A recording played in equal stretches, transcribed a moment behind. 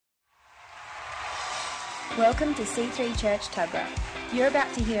Welcome to C3 Church Tuggerah. You're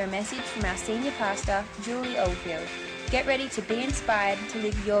about to hear a message from our senior pastor, Julie Oldfield. Get ready to be inspired to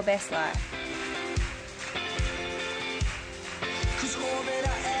live your best life. 'Cause all that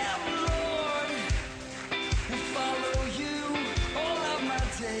I am, Lord, will follow you all of my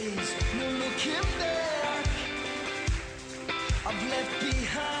days. No looking back, I've left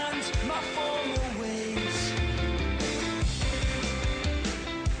behind my former ways.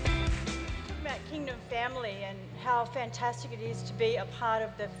 About Kingdom family and how fantastic it is to be a part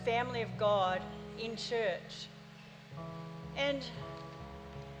of the family of God in church. And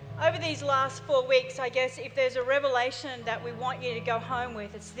over these last 4 weeks, I guess if there's a revelation that we want you to go home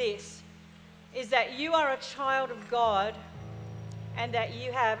with, it's this, is that you are a child of God and that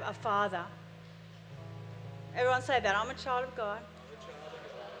you have a father. Everyone say that, I'm a child of God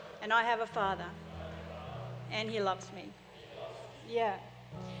and I have a father and he loves me. Yeah.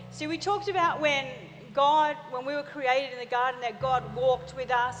 See, we talked about when we were created in the garden, that God walked with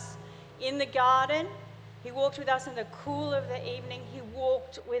us in the garden. He walked with us in the cool of the evening. He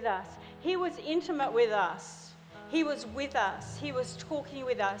walked with us. He was intimate with us. He was with us. He was talking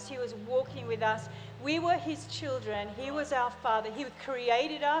with us. He was walking with us. We were his children. He was our father. He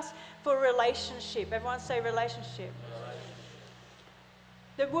created us for relationship. Everyone say relationship.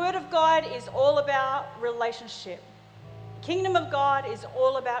 The Word of God is all about relationship. Kingdom of God is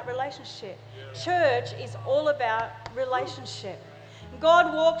all about relationship. Church is all about relationship.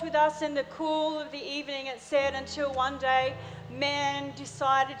 God walked with us in the cool of the evening, it said, until one day man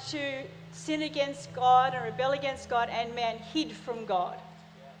decided to sin against God and rebel against God, and man hid from God.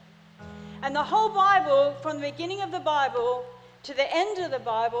 And the whole Bible, from the beginning of the Bible to the end of the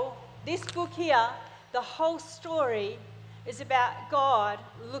Bible, this book here, the whole story is about God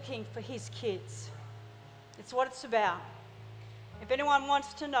looking for his kids. It's what it's about. If anyone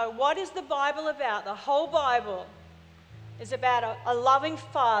wants to know, what is the Bible about? The whole Bible is about a loving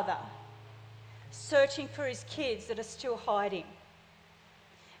father searching for his kids that are still hiding.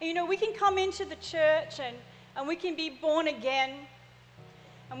 And you know, we can come into the church and we can be born again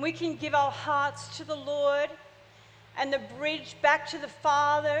and we can give our hearts to the Lord, and the bridge back to the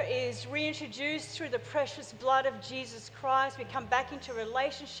Father is reintroduced through the precious blood of Jesus Christ. We come back into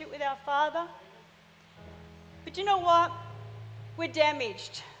relationship with our Father. But you know what? We're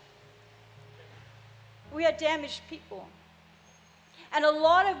damaged. We are damaged people. And a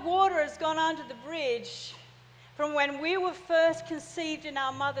lot of water has gone under the bridge from when we were first conceived in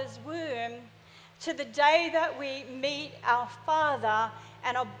our mother's womb to the day that we meet our Father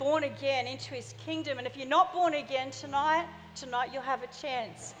and are born again into his kingdom. And if you're not born again tonight you'll have a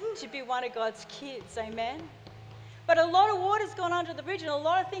chance to be one of God's kids. Amen. But a lot of water's gone under the bridge, and a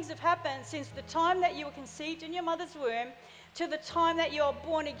lot of things have happened since the time that you were conceived in your mother's womb to the time that you're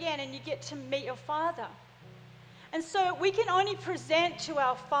born again and you get to meet your Father. And so we can only present to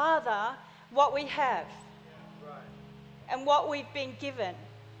our Father what we have and what we've been given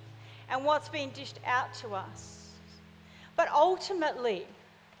and what's been dished out to us. But ultimately,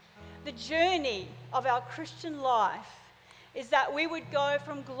 the journey of our Christian life is that we would go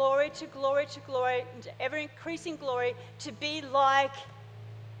from glory to glory to glory, into ever-increasing glory, to be like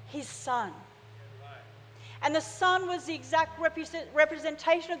his Son. And the Son was the exact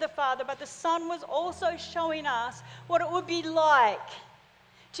representation of the Father, but the Son was also showing us what it would be like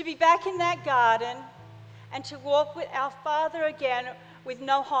to be back in that garden and to walk with our Father again with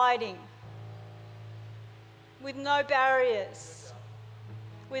no hiding, with no barriers,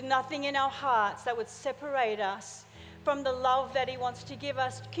 with nothing in our hearts that would separate us from the love that he wants to give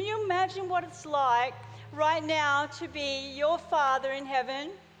us. Can you imagine what it's like right now to be your Father in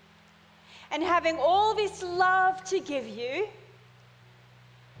heaven and having all this love to give you,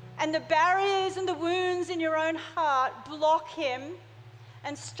 and the barriers and the wounds in your own heart block him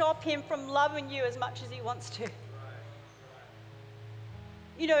and stop him from loving you as much as he wants to?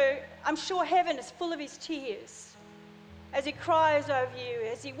 You know, I'm sure heaven is full of his tears as he cries over you,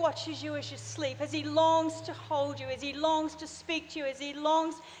 as he watches you as you sleep, as he longs to hold you, as he longs to speak to you, as he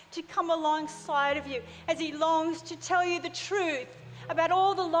longs to come alongside of you, as he longs to tell you the truth about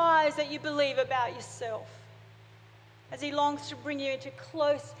all the lies that you believe about yourself, as he longs to bring you into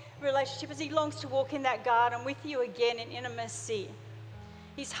close relationship, as he longs to walk in that garden with you again in intimacy.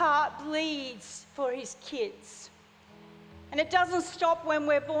 His heart bleeds for his kids. And it doesn't stop when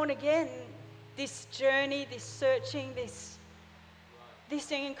we're born again. This journey, this searching, this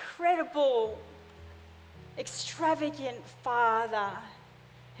incredible, extravagant Father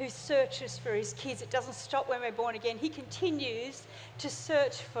who searches for his kids. It doesn't stop when we're born again. He continues to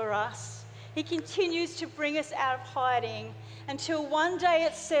search for us. He continues to bring us out of hiding until one day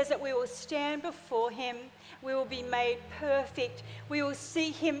it says that we will stand before him. We will be made perfect. We will see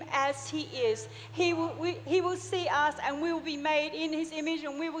him as he is. He will see us, and we will be made in his image,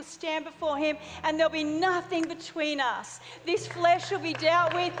 and we will stand before him, and there'll be nothing between us. This flesh will be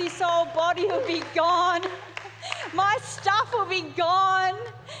dealt with. This old body will be gone. My stuff will be gone,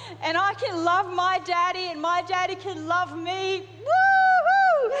 and I can love my daddy, and my daddy can love me.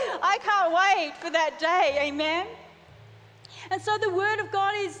 Woo-hoo! I can't wait for that day. Amen. And so the Word of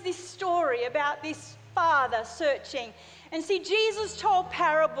God is this story about this Father searching. And see, Jesus told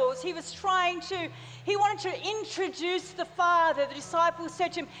parables. He wanted to introduce the Father. The disciples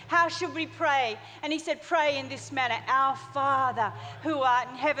said to him, how should we pray? And he said, pray in this manner, our Father who art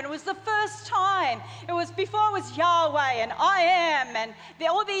in heaven. It was the first time. Before it was Yahweh and I am and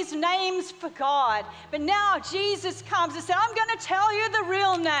all these names for God. But now Jesus comes and said, I'm going to tell you the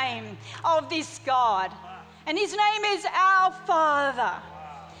real name of this God. And his name is our Father.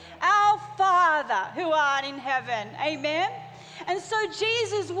 Our Father who art in heaven. Amen. And so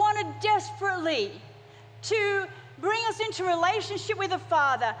Jesus wanted desperately to bring us into relationship with the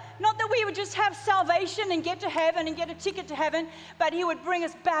Father. Not that we would just have salvation and get to heaven and get a ticket to heaven, but he would bring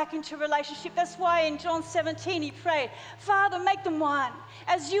us back into relationship. That's why in John 17 he prayed, Father, make them one.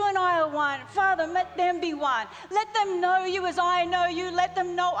 As you and I are one, Father, let them be one. Let them know you as I know you. Let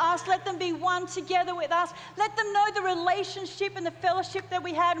them know us. Let them be one together with us. Let them know the relationship and the fellowship that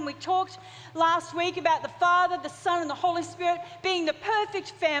we had. And we talked last week about the Father, the Son, and the Holy Spirit being the perfect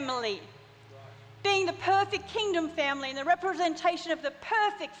family. Being the perfect kingdom family and the representation of the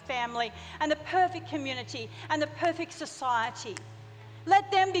perfect family and the perfect community and the perfect society.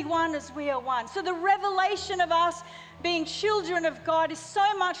 Let them be one as we are one. So the revelation of us being children of God is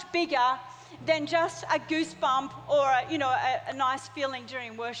so much bigger than just a goosebump or a nice feeling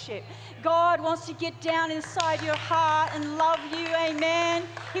during worship. God wants to get down inside your heart and love you, amen.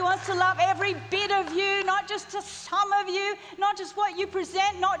 He wants to love every bit of you, not just to some of you, not just what you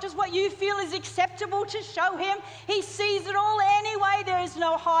present, not just what you feel is acceptable to show him. He sees it all anyway. There is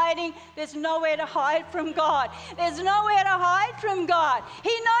no hiding. There's nowhere to hide from God. There's nowhere to hide from God. He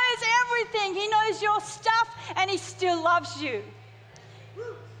knows everything. He knows your stuff, and he still loves you.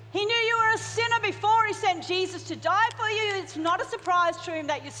 He knew you were a sinner before he sent Jesus to die for you. It's not a surprise to him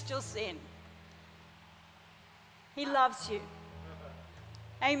that you still sin. He loves you.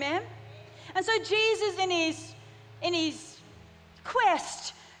 Amen? And so Jesus, in his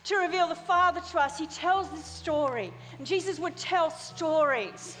quest to reveal the Father to us, he tells this story. And Jesus would tell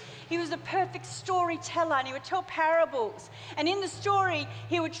stories. He was a perfect storyteller, and he would tell parables. And in the story,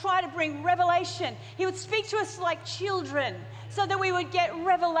 he would try to bring revelation. He would speak to us like children, so that we would get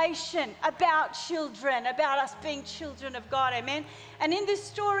revelation about children, about us being children of God, amen? And in this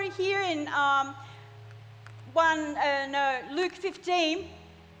story here in Luke 15,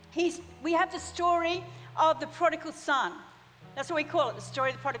 we have the story of the prodigal son. That's what we call it, the story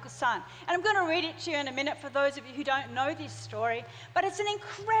of the prodigal son. And I'm going to read it to you in a minute for those of you who don't know this story. But it's an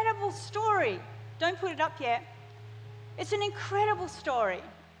incredible story. Don't put it up yet. It's an incredible story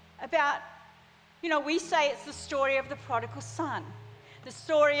about, we say it's the story of the prodigal son. The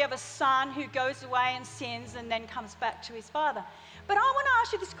story of a son who goes away and sins and then comes back to his father. But I want to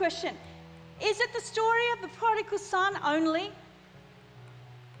ask you this question. Is it the story of the prodigal son only?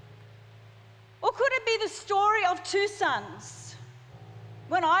 Or could it be the story of two sons?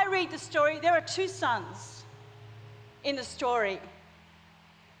 When I read the story, there are two sons in the story.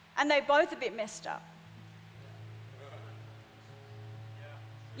 And they're both a bit messed up.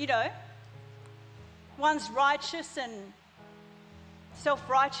 One's righteous and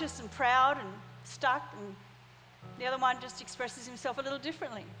self-righteous and proud and stuck, and the other one just expresses himself a little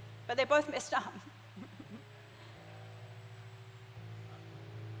differently. But they're both messed up.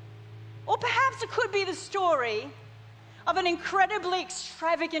 Or perhaps it could be the story of an incredibly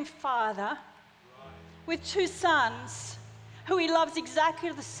extravagant father with two sons who he loves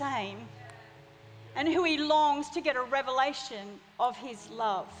exactly the same and who he longs to get a revelation of his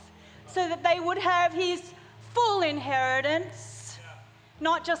love so that they would have his full inheritance,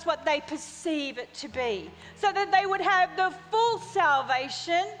 not just what they perceive it to be, so that they would have the full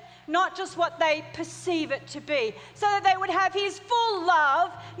salvation, not just what they perceive it to be, so that they would have his full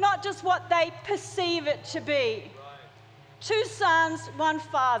love, not just what they perceive it to be. Right. Two sons, one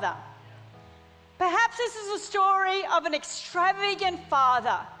father. Perhaps this is a story of an extravagant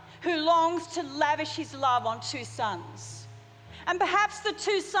father who longs to lavish his love on two sons. And perhaps the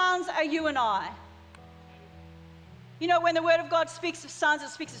two sons are you and I. When the Word of God speaks of sons, it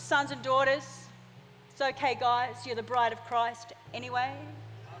speaks of sons and daughters. It's okay, guys, you're the bride of Christ anyway.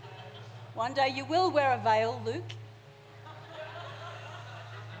 One day you will wear a veil, Luke.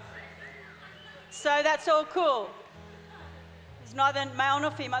 So that's all cool. It's neither male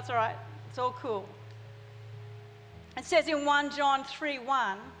nor female, it's all right. It's all cool. It says in 1 John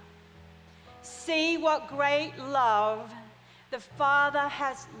 3:1, see what great love the Father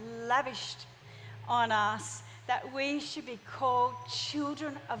has lavished on us, that we should be called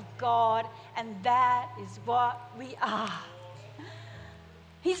children of God, and that is what we are.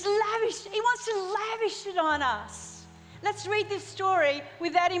 He's lavished, he wants to lavish it on us. Let's read this story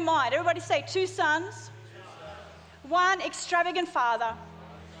with that in mind. Everybody say, 2 sons, 1 extravagant father,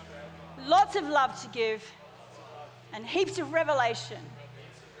 lots of love to give, and heaps of revelation.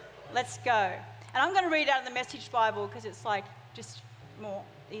 Let's go. And I'm going to read out of the Message Bible because it's like just more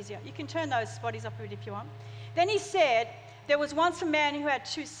easier. You can turn those spotties up a bit if you want. Then he said, there was once a man who had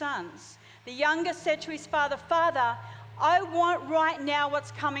 2 sons. The younger said to his father, Father, I want right now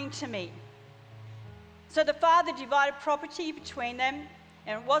what's coming to me. So the father divided property between them,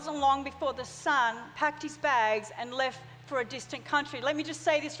 and it wasn't long before the son packed his bags and left for a distant country. Let me just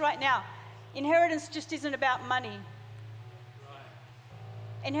say this right now. Inheritance just isn't about money.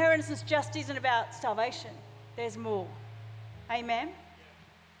 Inheritance just isn't about salvation. There's more. Amen?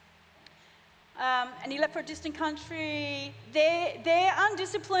 And he left for a distant country. There,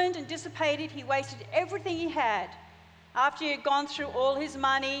 undisciplined and dissipated, he wasted everything he had. After he had gone through all his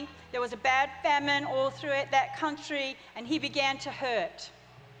money, there was a bad famine all through that country, and he began to hurt.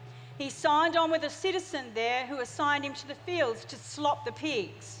 He signed on with a citizen there who assigned him to the fields to slop the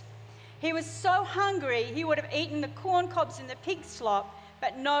pigs. He was so hungry he would have eaten the corn cobs in the pig slop,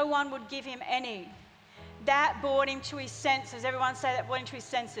 but no one would give him any. That brought him to his senses. Everyone say that brought him to his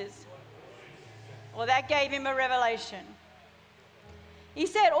senses. Well, that gave him a revelation. He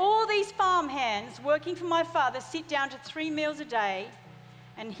said, all these farm hands working for my father sit down to 3 meals a day,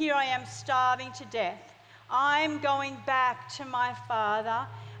 and here I am starving to death. I'm going back to my father,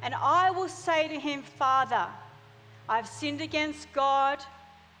 and I will say to him, Father, I've sinned against God.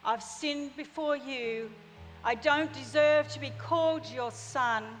 I've sinned before you. I don't deserve to be called your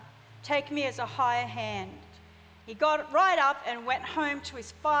son. Take me as a higher hand. He got right up and went home to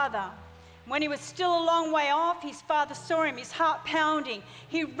his father. When he was still a long way off, his father saw him, his heart pounding.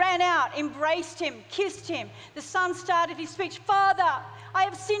 He ran out, embraced him, kissed him. The son started his speech, Father, I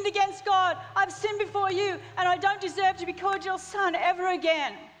have sinned against God. I've sinned before you, and I don't deserve to be called your son ever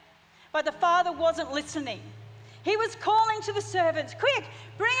again. But the father wasn't listening. He was calling to the servants, quick,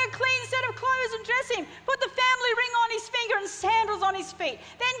 bring a clean set of clothes and dress him. Put the family ring on his finger and sandals on his feet.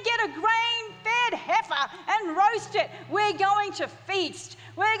 Then get a grain-fed heifer and roast it. We're going to feast.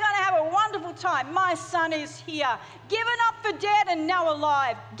 We're going to have a wonderful time. My son is here, given up for dead and now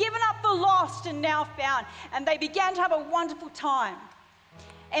alive, given up for lost and now found. And they began to have a wonderful time.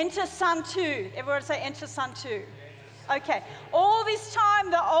 Enter son 2. Everyone say, enter son 2. Okay. All this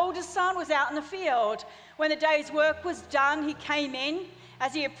time, the oldest son was out in the field. When the day's work was done, he came in.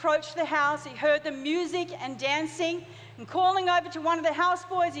 As he approached the house, he heard the music and dancing. And calling over to one of the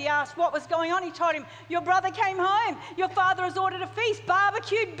houseboys, he asked what was going on. He told him, your brother came home. Your father has ordered a feast,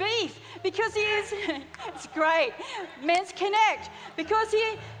 barbecued beef, because he is, it's great, Men's Connect, because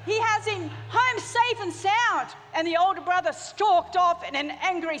he has him home safe and sound. And the older brother stalked off in an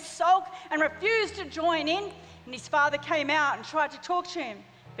angry sulk and refused to join in. And his father came out and tried to talk to him,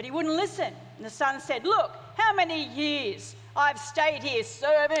 but he wouldn't listen. And the son said, look, how many years I've stayed here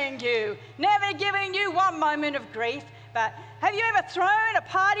serving you, never giving you one moment of grief, but have you ever thrown a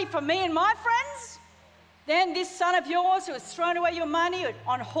party for me and my friends? Then this son of yours who has thrown away your money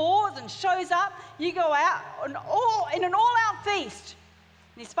on whores and shows up, you go out in an all-out feast.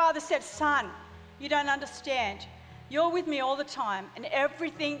 And his father said, son, you don't understand. You're with me all the time, and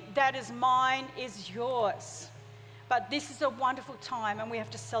everything that is mine is yours. But this is a wonderful time, and we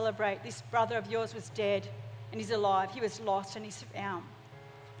have to celebrate. This brother of yours was dead, and he's alive. He was lost, and he's found.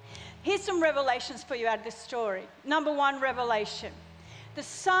 Here's some revelations for you out of this story. Number 1 revelation. The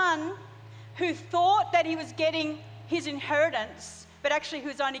son who thought that he was getting his inheritance, but actually who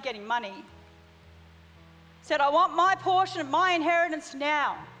was only getting money, said, I want my portion of my inheritance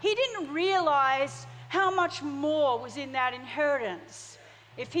now. He didn't realize how much more was in that inheritance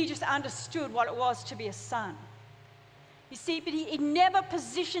if he just understood what it was to be a son. You see, but he never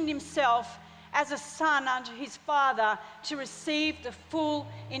positioned himself as a son unto his father to receive the full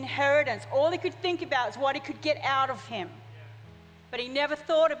inheritance. All he could think about is what he could get out of him. But he never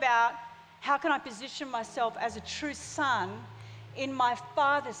thought about, how can I position myself as a true son in my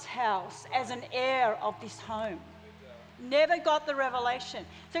father's house as an heir of this home? Never got the revelation.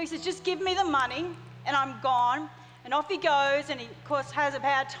 So he says, just give me the money and I'm gone. And off he goes, and he, of course, has a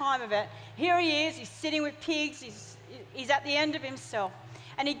bad time of it. Here he is, he's sitting with pigs, he's at the end of himself.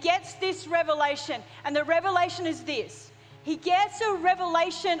 And he gets this revelation, and the revelation is this. He gets a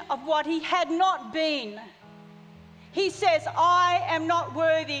revelation of what he had not been. He says, I am not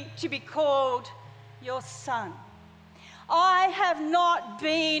worthy to be called your son. I have not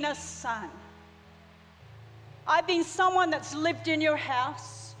been a son. I've been someone that's lived in your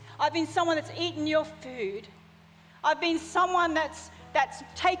house. I've been someone that's eaten your food. I've been someone that's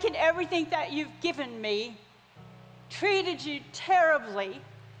taken everything that you've given me, treated you terribly,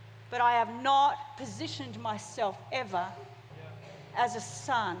 but I have not positioned myself ever as a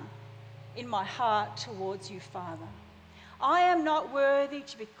son in my heart towards you, Father. I am not worthy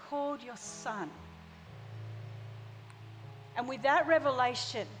to be called your son. And with that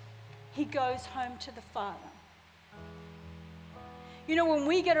revelation, he goes home to the Father. You know, when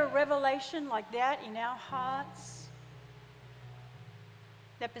we get a revelation like that in our hearts,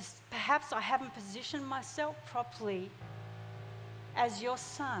 that perhaps I haven't positioned myself properly as your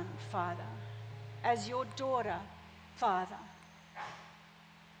son, Father, as your daughter, Father.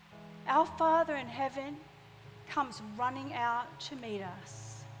 Our Father in heaven comes running out to meet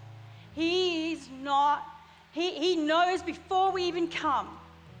us. He knows before we even come.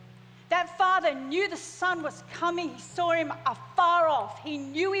 That Father knew the Son was coming. He saw him afar off. He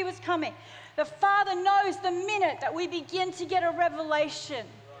knew he was coming. The Father knows the minute that we begin to get a revelation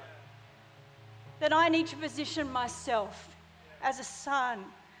that I need to position myself as a son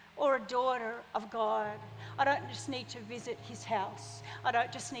or a daughter of God. I don't just need to visit his house. I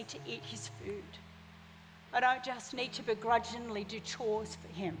don't just need to eat his food. I don't just need to begrudgingly do chores for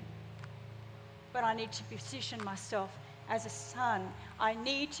him. But I need to position myself as a son. I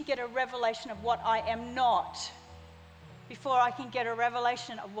need to get a revelation of what I am not before I can get a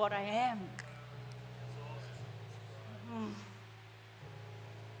revelation of what I am.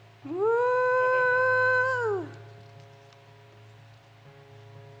 Woo!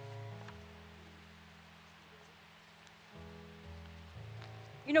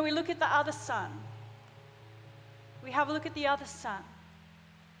 You know, we look at the other son. We have a look at the other son.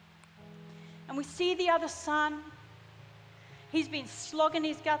 And we see the other son. He's been slogging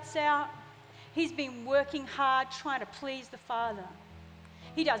his guts out. He's been working hard trying to please the Father.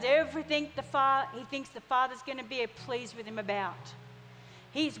 He does everything he thinks the Father's going to be pleased with him about.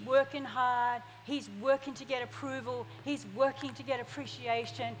 He's working hard. He's working to get approval. He's working to get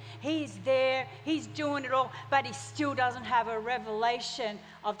appreciation. He's there. He's doing it all. But he still doesn't have a revelation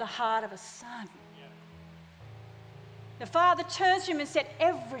of the heart of a son. The Father turns to him and said,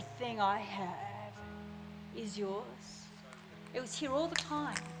 everything I have is yours. It was here all the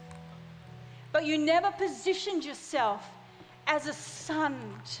time. But you never positioned yourself as a son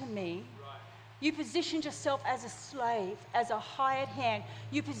to me. You positioned yourself as a slave, as a hired hand.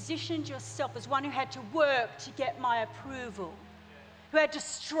 You positioned yourself as one who had to work to get my approval, who had to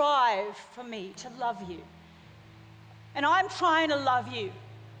strive for me to love you. And I'm trying to love you,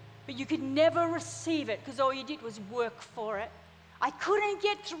 but you could never receive it because all you did was work for it. I couldn't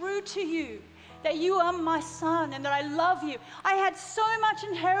get through to you that you are my son and that I love you. I had so much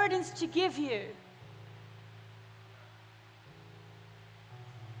inheritance to give you.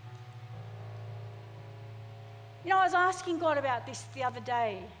 You know, I was asking God about this the other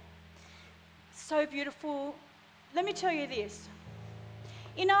day. So beautiful. Let me tell you this.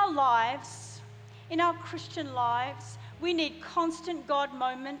 In our lives, in our Christian lives, we need constant God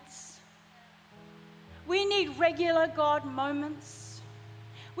moments. We need regular God moments.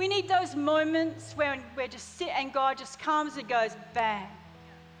 We need those moments when we just sit and God just comes and goes bang.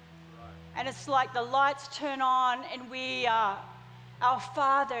 And it's like the lights turn on and our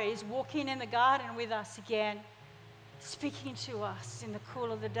Father is walking in the garden with us again, speaking to us in the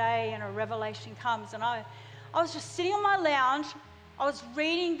cool of the day, and a revelation comes. And I was just sitting on my lounge. I was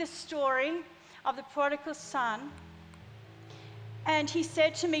reading the story of the prodigal son. And he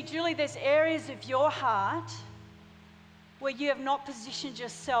said to me, Julie, there's areas of your heart where you have not positioned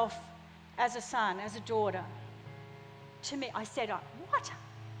yourself as a son, as a daughter. To me, I said, what?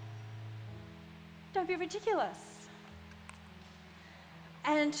 Don't be ridiculous.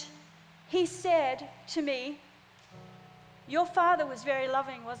 And he said to me, your father was very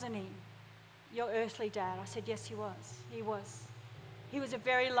loving, wasn't he? Your earthly dad. I said, yes, he was. He was. He was a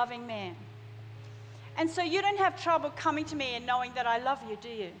very loving man. And so you don't have trouble coming to me and knowing that I love you, do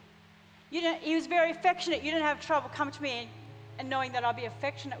you? He was very affectionate. You don't have trouble coming to me and knowing that I'll be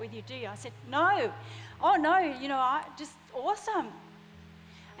affectionate with you, do you? I said, no. Oh, no, just awesome.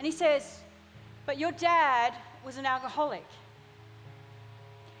 And he says, but your dad was an alcoholic.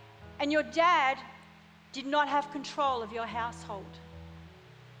 And your dad did not have control of your household.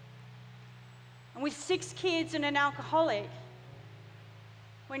 And with 6 kids and an alcoholic,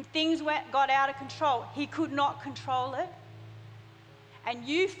 when things got out of control, he could not control it. And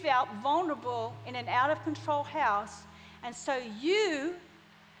you felt vulnerable in an out-of-control house. And so you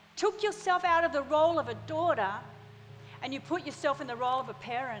took yourself out of the role of a daughter and you put yourself in the role of a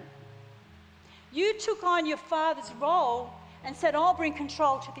parent. You took on your father's role and said, I'll bring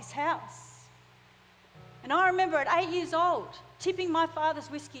control to this house. And I remember at 8 years old, tipping my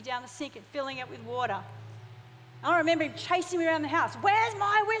father's whiskey down the sink and filling it with water. I remember him chasing me around the house. Where's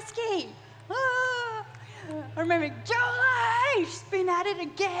my whiskey? Ah! I remember, Julie, she's been at it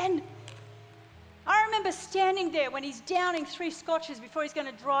again. I remember standing there when he's downing 3 scotches before he's going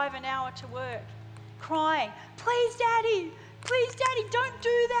to drive an hour to work, crying, please, Daddy, don't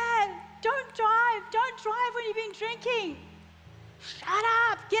do that. Don't drive when you've been drinking. Shut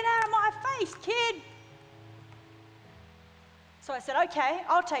up, get out of my face, kid. So I said, okay,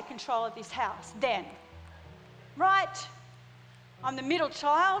 I'll take control of this house then. Right, I'm the middle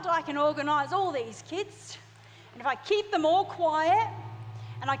child, I can organise all these kids. And if I keep them all quiet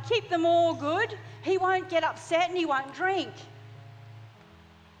and I keep them all good, he won't get upset and he won't drink.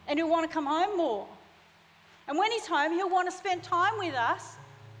 And he'll want to come home more. And when he's home, he'll want to spend time with us.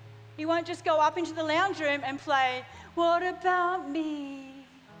 He won't just go up into the lounge room and play, what about me?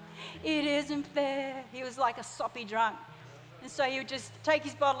 It isn't fair. He was like a soppy drunk. And so he would just take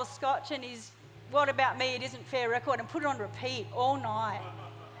his bottle of scotch and his What About Me, It Isn't Fair record and put it on repeat all night.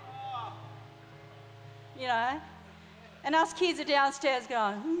 You know? And us kids are downstairs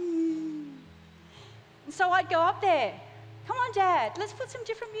going, And so I'd go up there. Come on, Dad, let's put some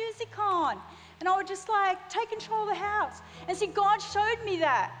different music on. And I would just like take control of the house. And see, God showed me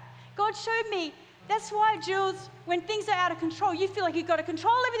that. God showed me. That's why, Jules, when things are out of control, you feel like you've got to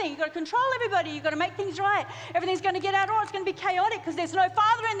control everything. You've got to control everybody. You've got to make things right. Everything's going to get out of order. It's going to be chaotic because there's no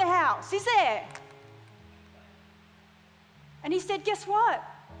father in the house, is there? And he said, guess what?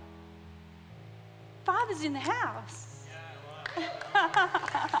 Father's in the house.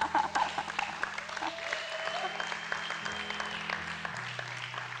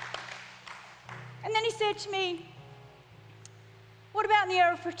 And then he said to me, what about in the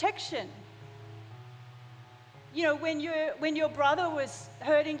area of protection? You know, when your brother was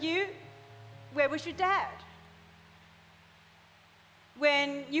hurting you, where was your dad?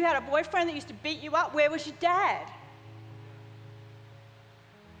 When you had a boyfriend that used to beat you up, where was your dad?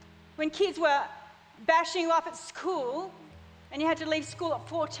 When kids were bashing you up at school and you had to leave school at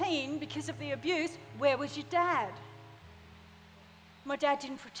 14 because of the abuse, where was your dad? My dad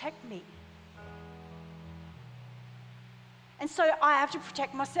didn't protect me. And so I have to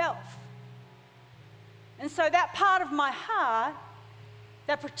protect myself. And so that part of my heart,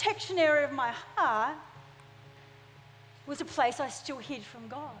 that protection area of my heart, was a place I still hid from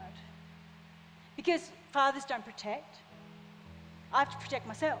God. Because fathers don't protect. I have to protect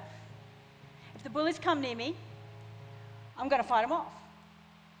myself. If the bullies come near me, I'm going to fight them off.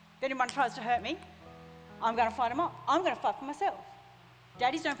 If anyone tries to hurt me, I'm going to fight them off. I'm going to fight for myself.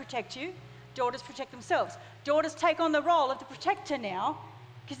 Daddies don't protect you. Daughters protect themselves. Daughters take on the role of the protector now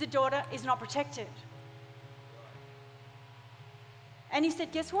because the daughter is not protected. And he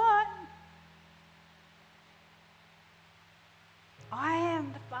said, guess what? I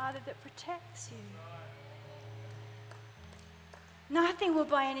am the Father that protects you. Nothing will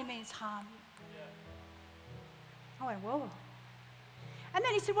by any means harm you. I went, whoa. And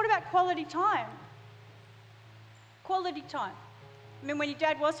then he said, what about quality time? Quality time. I mean, when your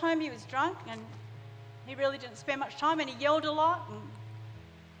dad was home, he was drunk and he really didn't spend much time and he yelled a lot. And,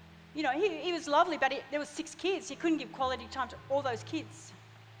 you know, he was lovely, but there was 6 kids. He couldn't give quality time to all those kids.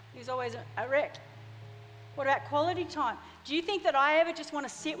 He was always a wreck. What about quality time? Do you think that I ever just want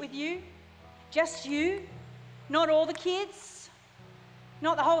to sit with you? Just you? Not all the kids?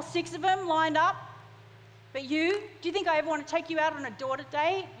 Not the whole 6 of them lined up? But you? Do you think I ever want to take you out on a daughter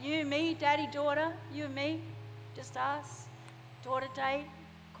date? You, me, daddy, daughter, you and me? Just us? Daughter date?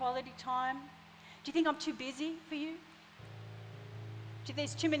 Quality time? Do you think I'm too busy for you? Do you think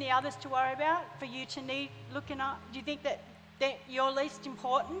there's too many others to worry about for you to need looking up? Do you think that you're least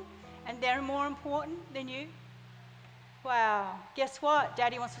important and they're more important than you? Wow. Guess what?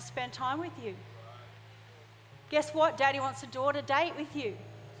 Daddy wants to spend time with you. Guess what? Daddy wants a daughter date with you.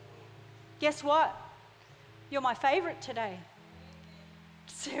 Guess what? You're my favourite today.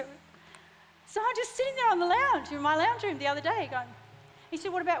 So I'm just sitting there on the lounge, in my lounge room the other day going, he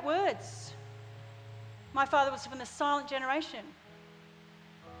said, what about words? My father was from the silent generation.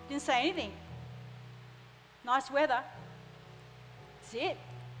 Didn't say anything. Nice weather. That's it.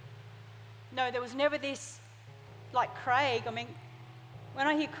 No, there was never this, like Craig. I mean, when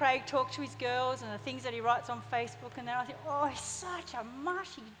I hear Craig talk to his girls and the things that he writes on Facebook, and then I think, oh, he's such a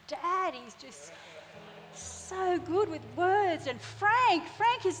mushy dad. He's just so good with words. And Frank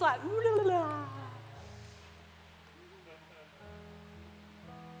is like,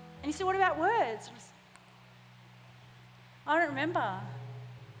 and he said, what about words? I don't remember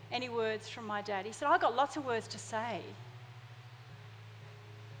any words from my dad. He said, I got lots of words to say.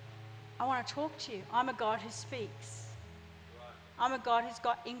 I want to talk to you. I'm a God who speaks. I'm a God who's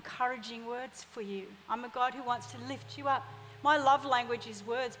got encouraging words for you. I'm a God who wants to lift you up. My love language is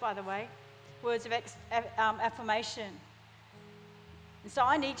words, by the way, words of affirmation. And so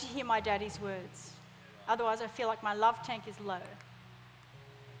I need to hear my daddy's words. Otherwise, I feel like my love tank is low.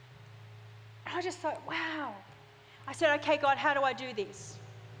 And I just thought, wow. I said, okay, God, how do I do this?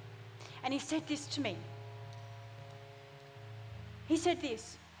 And he said this to me. He said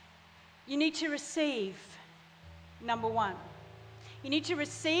this. You need to receive, number one. You need to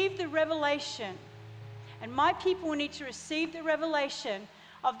receive the revelation. And my people need to receive the revelation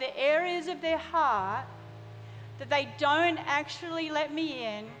of the areas of their heart that they don't actually let me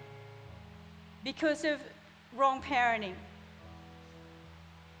in because of wrong parenting.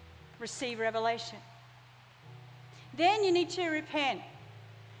 Receive revelation. Then you need to repent.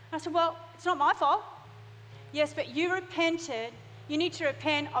 I said, well, it's not my fault. Yes, but you repented. You need to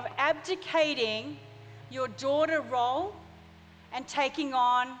repent of abdicating your daughter role and taking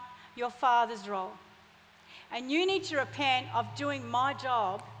on your father's role. And you need to repent of doing my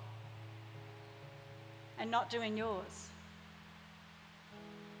job and not doing yours.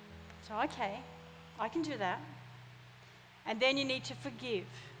 So, okay, I can do that. And then you need to forgive.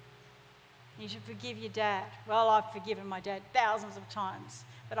 You should forgive your dad. Well, I've forgiven my dad thousands of times,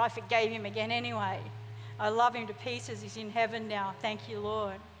 but I forgave him again anyway. I love him to pieces. He's in heaven now. Thank you,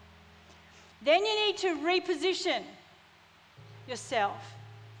 Lord. Then you need to reposition yourself.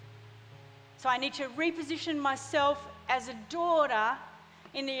 So I need to reposition myself as a daughter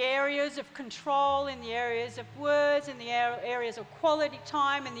in the areas of control, in the areas of words, in the areas of quality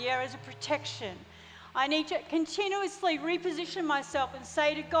time, in the areas of protection. I need to continuously reposition myself and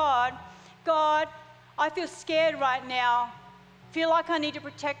say to God, God, I feel scared right now, feel like I need to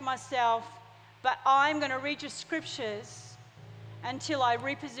protect myself, but I'm going to read your scriptures until I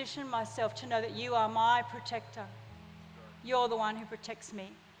reposition myself to know that you are my protector. You're the one who protects me.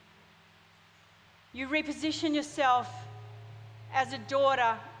 You reposition yourself as a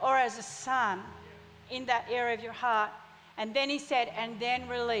daughter or as a son in that area of your heart. And then he said, and then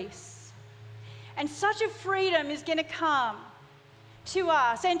release. And such a freedom is going to come to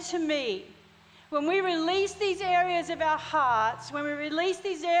us and to me when we release these areas of our hearts, when we release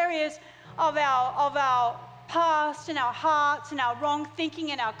these areas of our past and our hearts and our wrong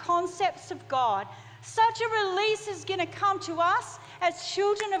thinking and our concepts of God. Such a release is going to come to us as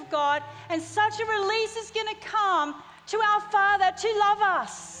children of God, and such a release is going to come to our Father to love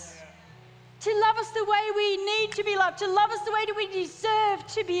us. To love us the way we need to be loved, to love us the way that we deserve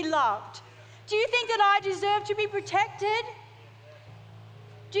to be loved. Do you think that I deserve to be protected?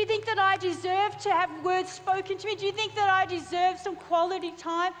 Do you think that I deserve to have words spoken to me? Do you think that I deserve some quality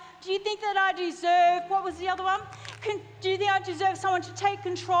time? Do you think that I deserve, what was the other one? Do you think I deserve someone to take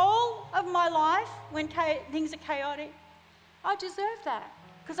control of my life when things are chaotic? I deserve that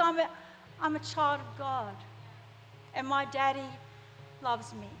because I'm a child of God and my daddy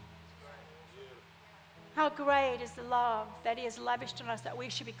loves me. How great is the love that he has lavished on us that we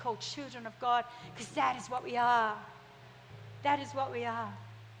should be called children of God, because that is what we are. That is what we are.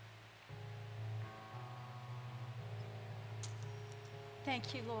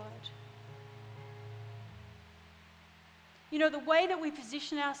 Thank you, Lord. You know, the way that we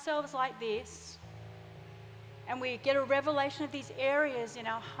position ourselves like this, and we get a revelation of these areas in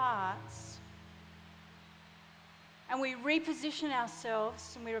our hearts, and we reposition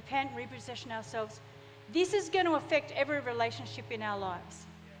ourselves, and we repent and reposition ourselves, this is going to affect every relationship in our lives.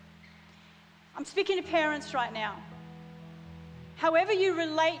 I'm speaking to parents right now. However you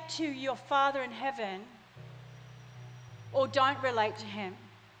relate to your Father in heaven, or don't relate to him,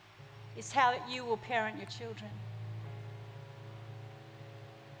 is how you will parent your children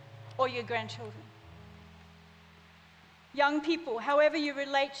or your grandchildren. Young people, however you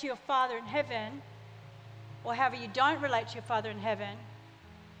relate to your Father in heaven, or however you don't relate to your Father in heaven,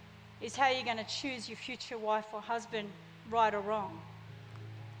 is how you're going to choose your future wife or husband, right or wrong.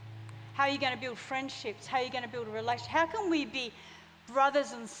 How are you going to build friendships? How are you going to build a relationship? How can we be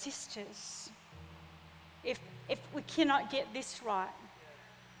brothers and sisters if we cannot get this right?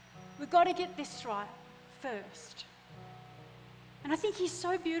 We've got to get this right first. And I think he's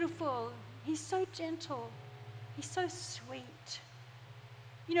so beautiful. He's so gentle. He's so sweet.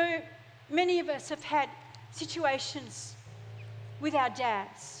 You know, many of us have had situations with our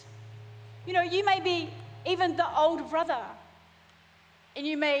dads. You know, you may be even the older brother, and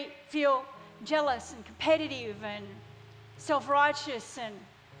you may feel jealous and competitive and self-righteous and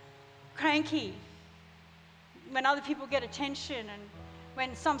cranky when other people get attention and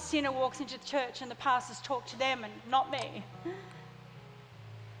when some sinner walks into church and the pastors talk to them and not me.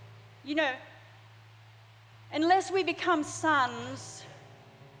 You know, unless we become sons,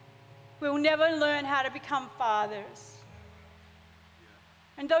 we'll never learn how to become fathers.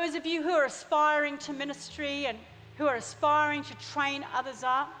 And those of you who are aspiring to ministry and who are aspiring to train others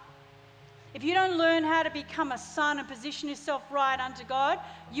up, if you don't learn how to become a son and position yourself right unto God,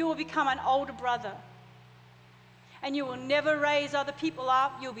 you will become an older brother. And you will never raise other people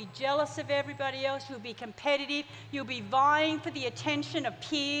up. You'll be jealous of everybody else. You'll be competitive. You'll be vying for the attention of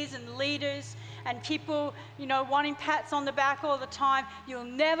peers and leaders and people, you know, wanting pats on the back all the time. You'll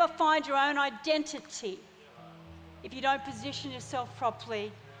never find your own identity if you don't position yourself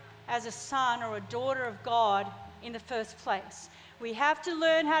properly as a son or a daughter of God in the first place. We have to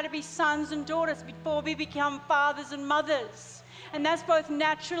learn how to be sons and daughters before we become fathers and mothers. And that's both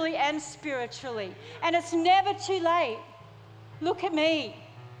naturally and spiritually. And it's never too late. Look at me.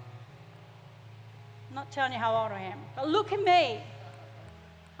 I'm not telling you how old I am, but look at me.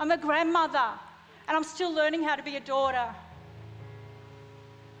 I'm a grandmother, and I'm still learning how to be a daughter.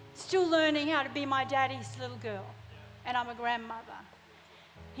 Still learning how to be my daddy's little girl, and I'm a grandmother.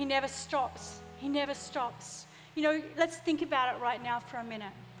 He never stops. He never stops. You know, let's think about it right now for a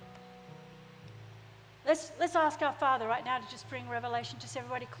minute. Let's ask our Father right now to just bring revelation. Just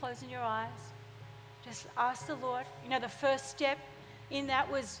everybody closing your eyes. Just ask the Lord. You know, the first step in that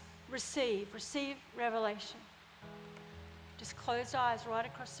was receive revelation. Just closed eyes right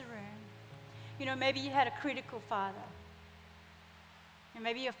across the room. You know, maybe you had a critical father. And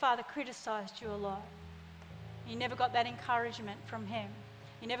maybe your father criticized you a lot. You never got that encouragement from him.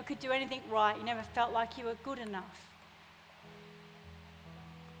 You never could do anything right. You never felt like you were good enough.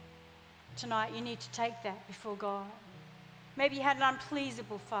 Tonight, you need to take that before God. Maybe you had an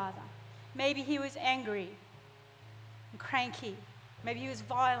unpleasable father. Maybe he was angry and cranky. Maybe he was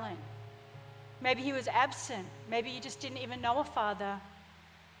violent. Maybe he was absent. Maybe you just didn't even know a father,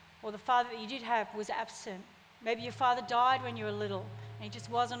 or the father that you did have was absent. Maybe your father died when you were little and he just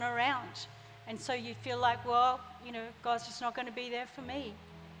wasn't around. And so you feel like, well, you know, God's just not going to be there for me.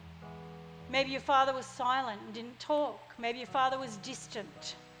 Maybe your father was silent and didn't talk. Maybe your father was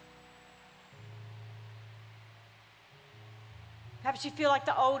distant. Perhaps you feel like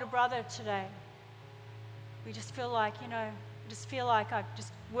the older brother today. We just feel like, you know, I just feel like I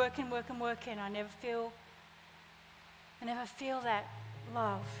just working. I never feel that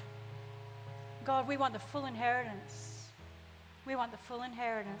love. God, we want the full inheritance. We want the full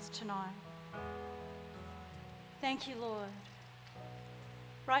inheritance tonight. Thank you, Lord.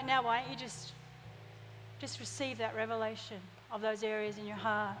 Right now, why don't you just receive that revelation of those areas in your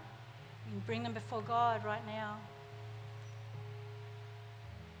heart. You can bring them before God right now.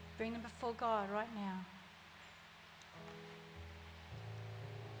 Bring them before God right now.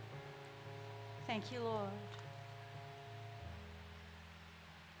 Thank you, Lord.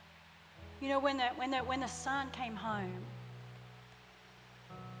 You know, when the son came home,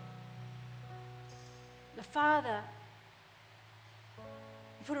 the father,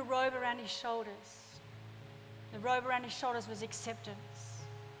 he put a robe around his shoulders. The robe around his shoulders was acceptance.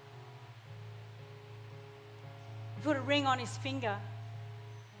 He put a ring on his finger.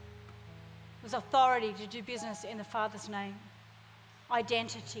 It was authority to do business in the Father's name.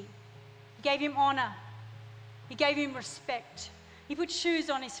 Identity. He gave him honor. He gave him respect. He put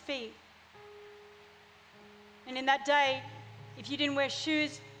shoes on his feet. And in that day, if you didn't wear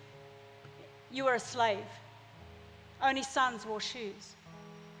shoes, you were a slave. Only sons wore shoes.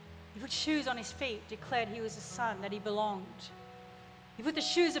 He put shoes on his feet, declared he was a son, that he belonged. He put the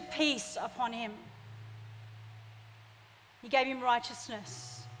shoes of peace upon him. He gave him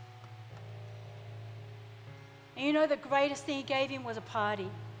righteousness. And you know, the greatest thing he gave him was a party. You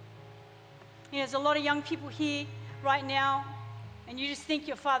know, there's a lot of young people here right now, and you just think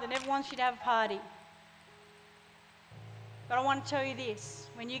your father never wants you to have a party. But I want to tell you this,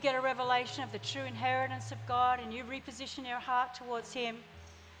 when you get a revelation of the true inheritance of God and you reposition your heart towards him,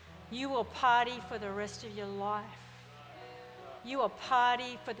 you will party for the rest of your life. You will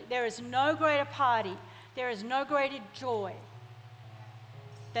party there is no greater party, there is no greater joy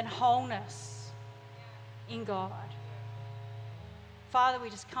than wholeness in God. Father, we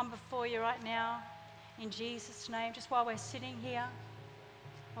just come before you right now in Jesus' name, just while we're sitting here.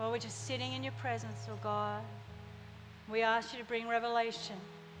 Lord, we're just sitting in your presence, oh God. We ask you to bring revelation.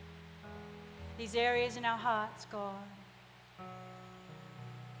 These areas in our hearts, God.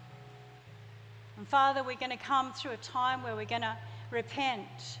 And Father, we're going to come through a time where we're going to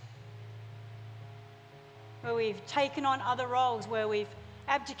repent, where we've taken on other roles, where we've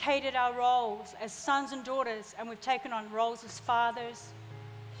abdicated our roles as sons and daughters, and we've taken on roles as fathers.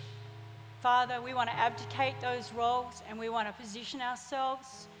 Father, we want to abdicate those roles, and we want to position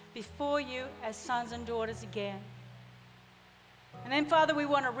ourselves before you as sons and daughters again. And then, Father, we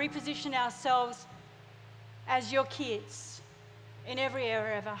want to reposition ourselves as your kids in every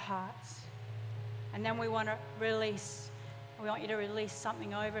area of our hearts. And then we want to release. We want you to release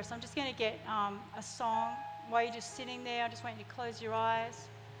something over us. I'm just going to get a song. While you're just sitting there, I just want you to close your eyes.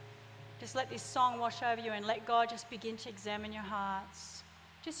 Just let this song wash over you and let God just begin to examine your hearts.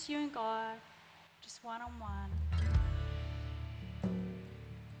 Just you and God, just one-on-one.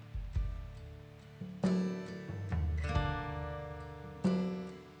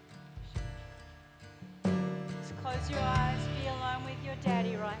 Close your eyes, be alone with your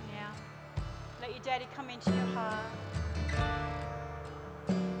daddy right now. Let your daddy come into your heart.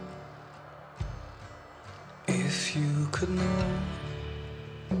 If you could know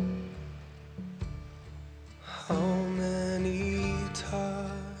how many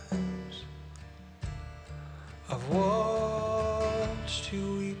times I've watched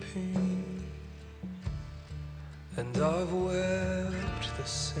you weeping, and I've wept the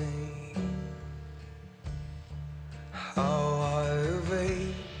same. How I've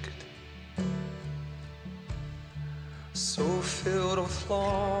ached, so filled with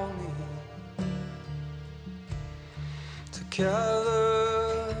longing to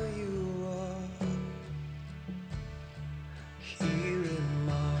gather you up here in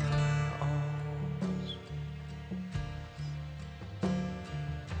my arms.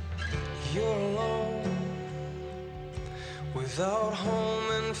 You're alone, without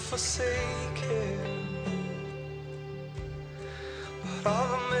home and forsaken.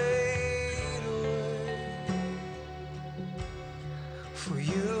 I've made a way for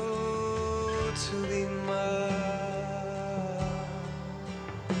you to be mine.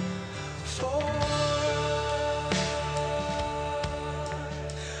 For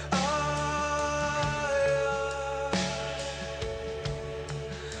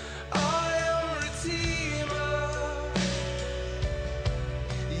I am Redeemer,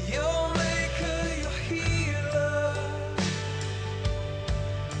 your maker, your healer.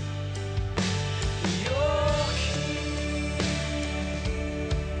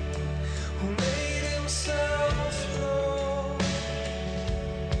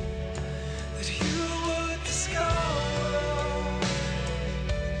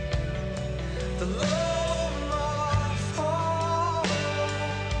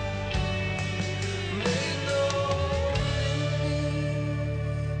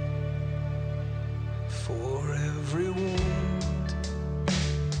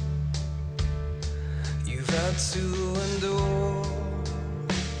 To endure,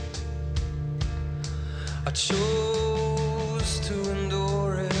 I chose to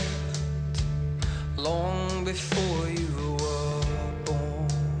endure it long before you were born.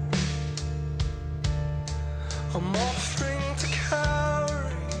 I'm offering to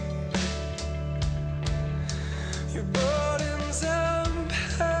carry your burdens and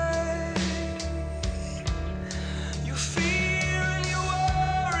pain, your fear and your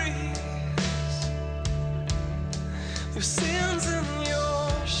worry, your sins and your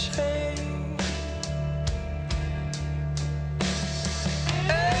shame.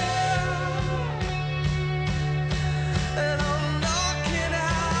 And I'm knocking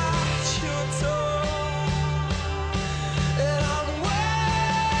at your door, and I'm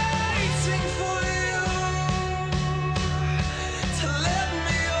waiting for you to let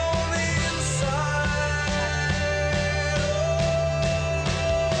me on the inside.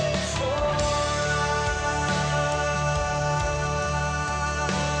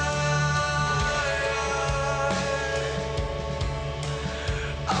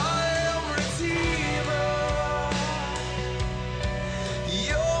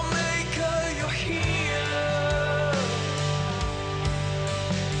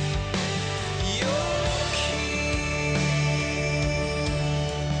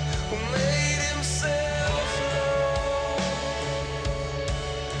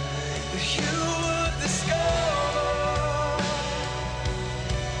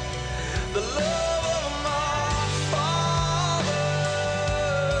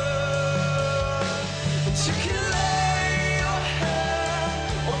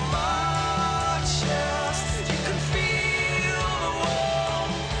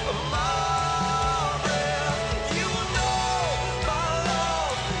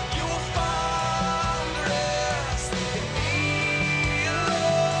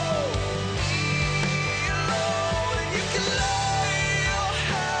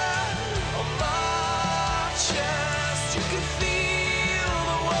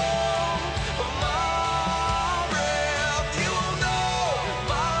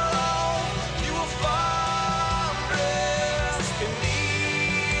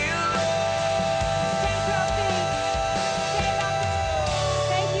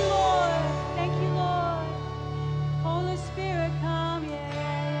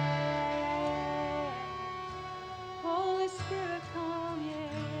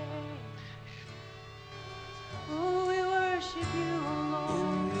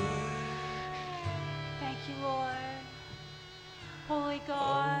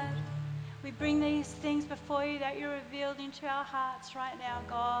 We bring these things before you that you're revealed into our hearts right now,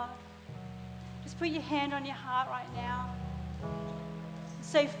 God. Just put your hand on your heart right now. And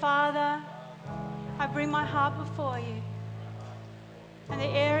say, Father, I bring my heart before you. And the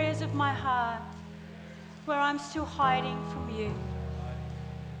areas of my heart where I'm still hiding from you,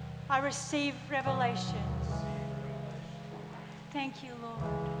 I receive revelation. Thank you, Lord.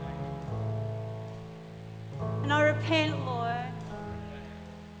 And I repent, Lord,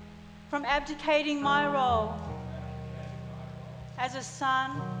 from abdicating my role as a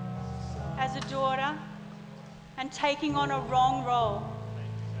son, as a daughter, and taking on a wrong role.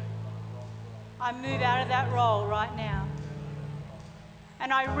 I move out of that role right now.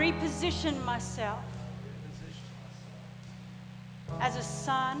 And I reposition myself as a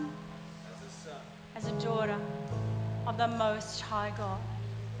son, as a daughter of the Most High God.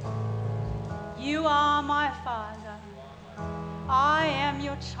 You are my Father. I am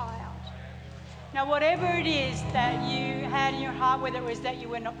your child. Now, whatever it is that you had in your heart, whether it was that you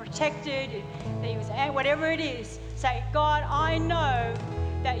were not protected, that you was, whatever it is, say, God, I know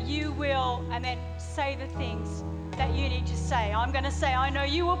that you will, and then say the things that you need to say. I'm going to say, I know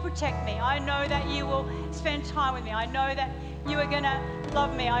you will protect me. I know that you will spend time with me. I know that you are going to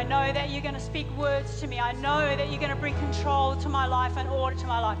love me. I know that you're going to speak words to me. I know that you're going to bring control to my life and order to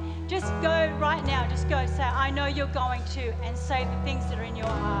my life. Just go right now. Just go say, I know you're going to, and say the things that are in your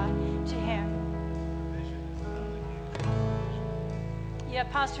heart to him. Yeah,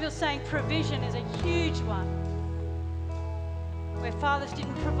 Pastor Phil's saying provision is a huge one. Where fathers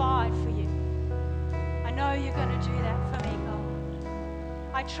didn't provide for you. I know you're going to do that for me, God.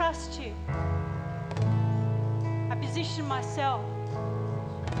 I trust you. I position myself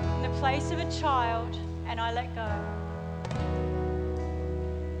in the place of a child and I let go.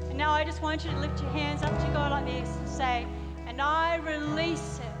 And now I just want you to lift your hands up to God like this and say, and I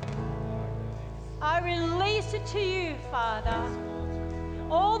release it. I release it to you, Father.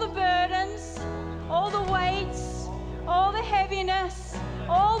 All the burdens, all the weights, all the heaviness,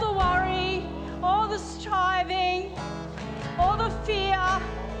 all the worry, all the striving, all the fear,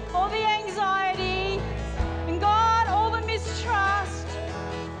 all the anxiety, and God, all the mistrust.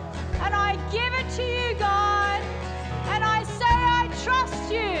 And I give it to you, God, and I say I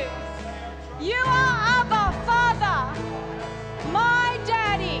trust you. You are Abba, Father, my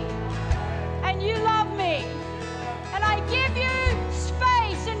Daddy, and you love me. And I give you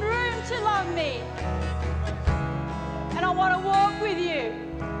space and room to love me. And I want to walk with you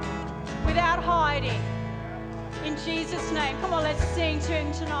without hiding. In Jesus' name. Come on, let's sing to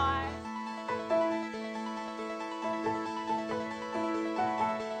him tonight.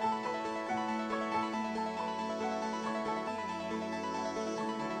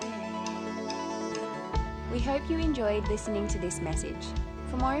 We hope you enjoyed listening to this message.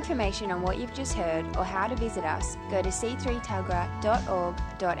 For more information on what you've just heard or how to visit us, go to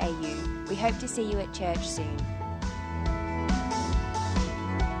c3tuggerah.org.au. We hope to see you at church soon.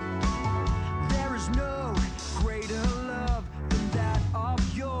 There is no greater love than that of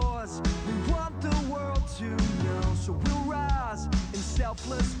yours. We want the world to know, so we'll rise in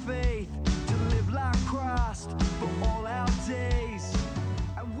selfless faith to live like Christ.